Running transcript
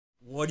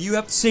What do you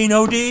have to say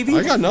no, Davey?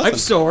 I got nothing. I'm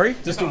sorry.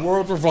 Does the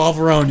world revolve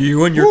around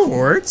you and your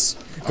courts?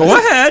 Go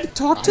ahead.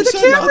 Talk to the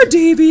camera, nothing.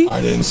 Davey. I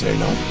didn't say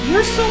nothing.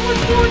 You're so much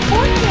more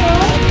important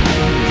now.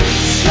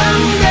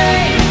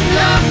 Someday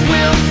love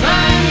will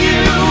find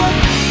you.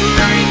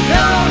 Break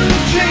those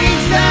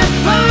chains that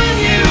bind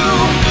you.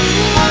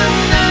 One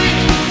night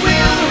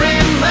will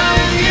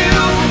remind you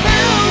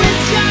that we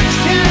just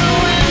can't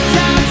went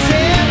out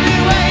every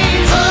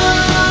way.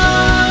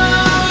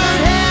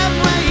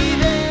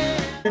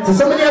 Does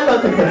somebody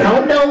have the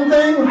countdown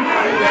thing?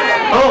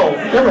 Oh,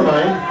 never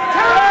mind.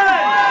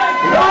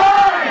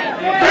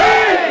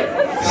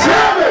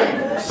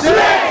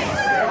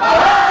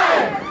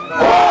 5,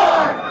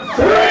 4,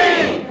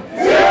 3,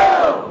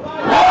 2, 1.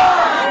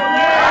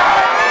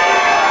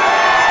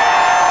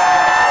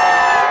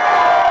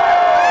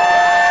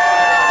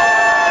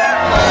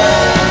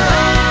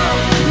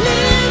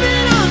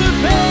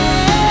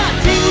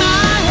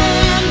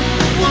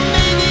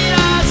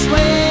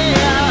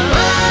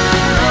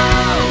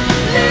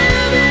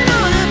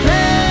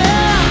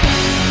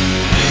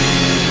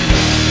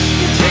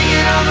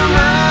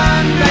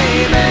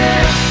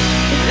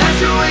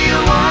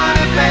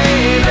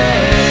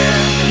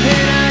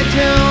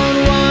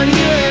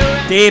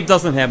 Dave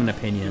doesn't have an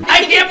opinion.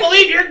 I can't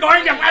believe you're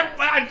going to.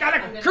 I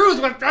gotta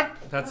cruise with.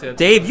 That's it.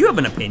 Dave, you have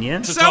an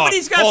opinion.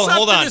 Somebody's got hold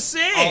something on. to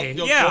say.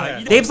 Go Yeah.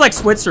 ahead. Dave's like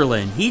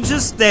Switzerland. He's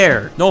just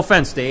there. No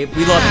offense, Dave.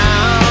 We love you.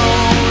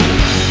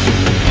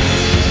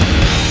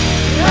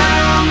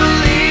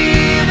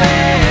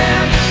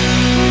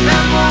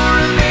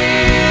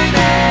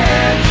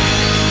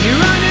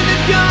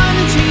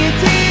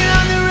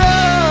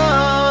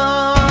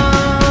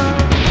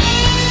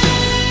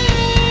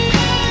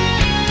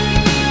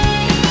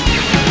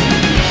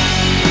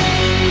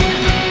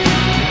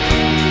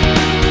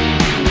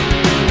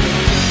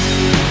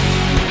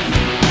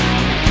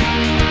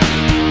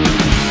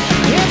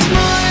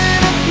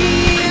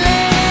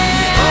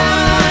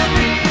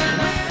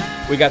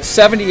 We got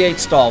 78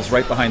 stalls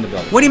right behind the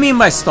building. What do you mean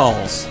by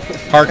stalls?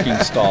 Parking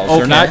stalls. Okay.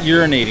 They're not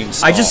urinating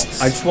stalls. I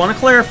just want to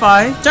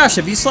clarify. Josh,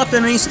 have you slept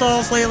in any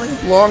stalls lately?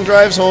 Long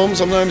drives home,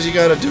 sometimes you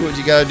gotta do what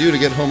you gotta do to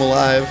get home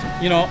alive.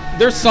 You know,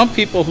 there's some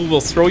people who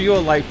will throw you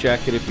a life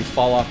jacket if you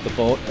fall off the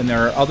boat, and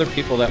there are other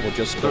people that will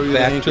just go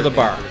back to the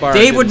bar.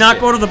 Dave would not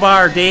go to the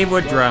bar. Dave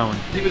would drown.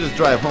 He would just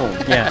drive home.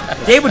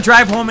 Yeah. Dave would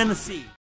drive home in the sea.